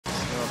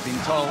I've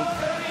been told.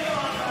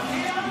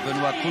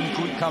 Benoit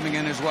Kounkoun coming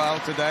in as well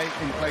today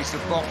in place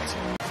of Bort.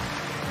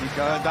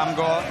 Nicolas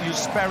Damgor used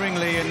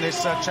sparingly in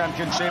this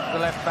championship, the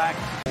left back.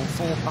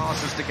 4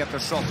 passes to get the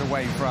shot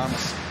away,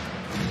 France.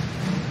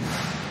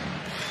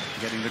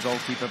 Getting the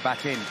goalkeeper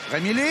back in.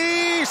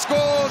 Remili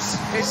scores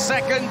his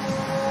second.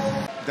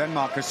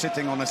 Denmark is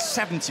sitting on a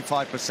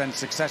 75%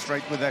 success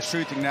rate with their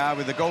shooting now,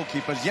 with the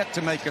goalkeepers yet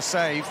to make a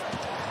save.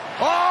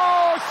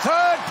 Oh,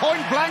 third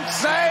point-blank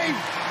save!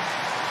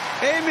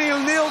 Emil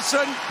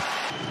Nielsen.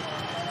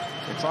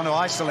 They're trying to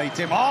isolate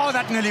him. Oh,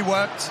 that nearly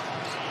worked.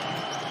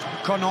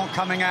 Conan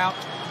coming out.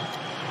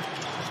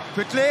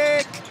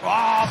 Putlik.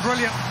 Oh,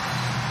 brilliant.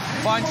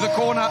 Finds the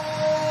corner.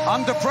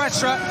 Under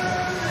pressure.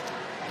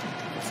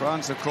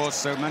 France, of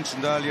course,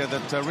 mentioned earlier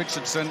that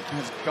Richardson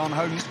has gone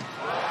home.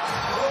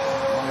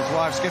 His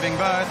wife's giving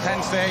birth,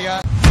 hence they...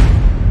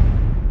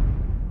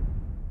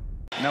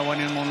 No one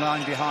in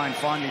line behind.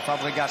 Finally,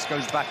 Fabregas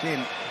goes back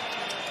in.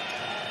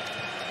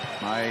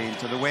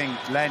 Into the wing.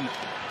 Len.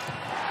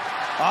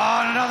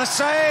 Oh, and another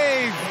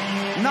save!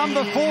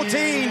 Number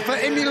 14 for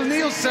Emil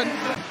Nielsen.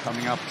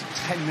 Coming up to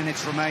 10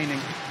 minutes remaining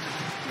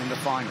in the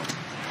final.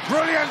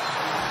 Brilliant!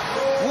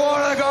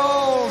 What a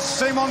goal!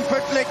 Simon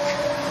Putlik.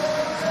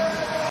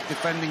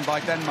 Defending by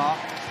Denmark.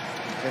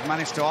 They've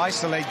managed to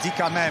isolate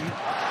Dikamem,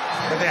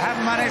 but they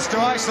haven't managed to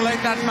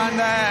isolate that man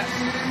there.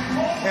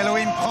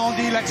 Elohim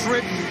Prandi, let's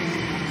rip.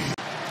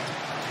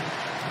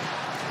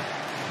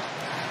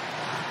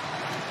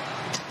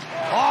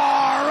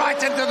 Oh,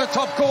 right into the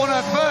top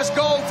corner. First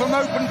goal from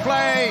open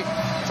play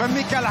from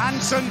Mikkel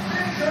Hansen.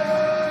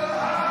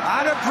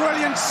 And a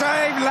brilliant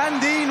save.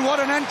 Landin, what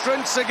an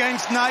entrance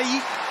against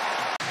Nai.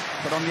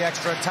 But on the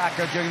extra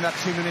attacker during that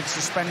 2-minute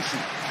suspension.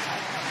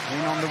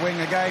 In on the wing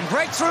again.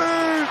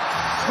 Breakthrough!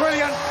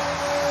 Brilliant.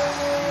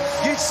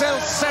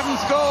 Gitzel's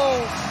 7th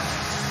goal.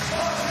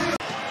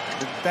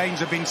 The Danes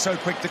have been so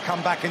quick to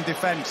come back in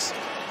defence.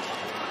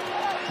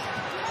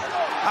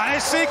 And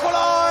it's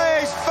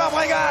equalised!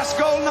 Fabregas,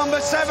 goal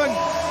number 7.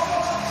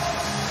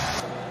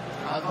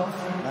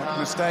 That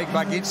mistake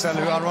by Gitzel,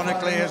 who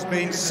ironically has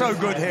been so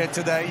good here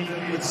today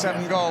with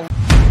 7 goals.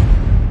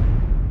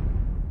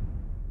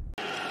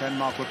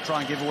 Denmark will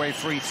try and give away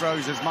free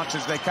throws as much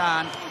as they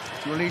can.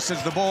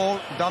 Releases the ball,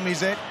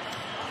 dummies it.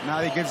 Now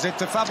he gives it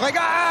to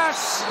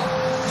Fabregas!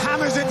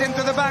 Hammers it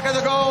into the back of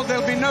the goal.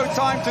 There'll be no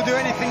time to do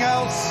anything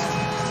else.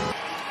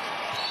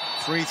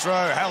 Free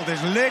throw. Held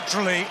is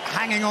literally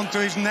hanging onto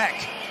his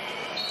neck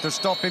to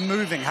stop him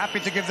moving. Happy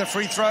to give the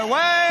free throw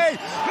away.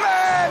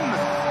 Mem!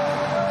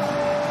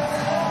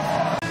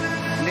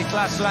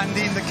 Niklas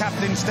Landin, the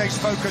captain, stays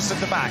focused at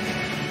the back.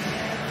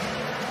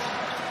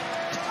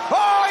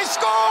 Oh, he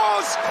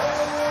scores!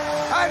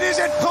 And is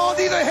it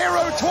Prandi the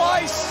hero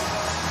twice?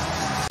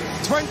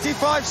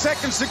 25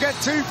 seconds to get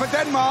 2 for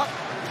Denmark.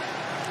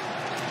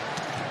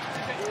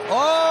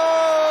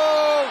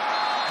 Oh!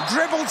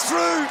 Dribbled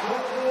through.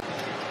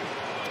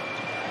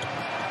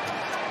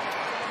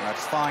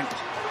 That's fine.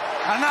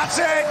 And that's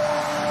it!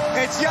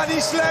 It's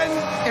Yannis Len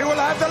who will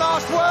have the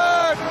last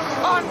word.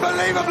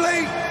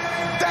 Unbelievably,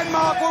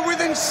 Denmark were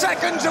within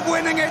seconds of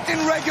winning it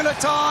in regular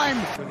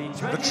time.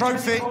 The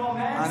trophy,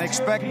 and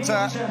expect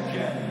a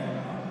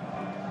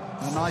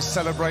nice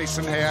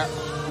celebration here.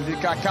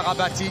 Luka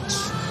Karabatic,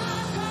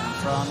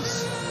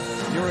 France,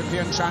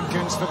 European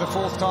champions for the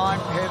 4th time.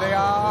 Here they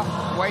are.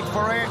 Wait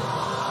for it.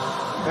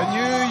 The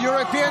new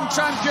European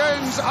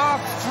champions are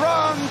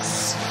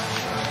France.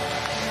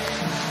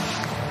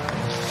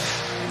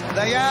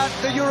 They add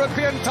the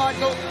European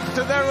title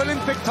to their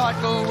Olympic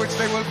title, which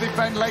they will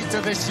defend later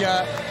this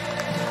year.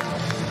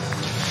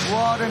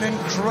 What an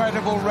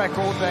incredible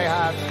record they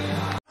have.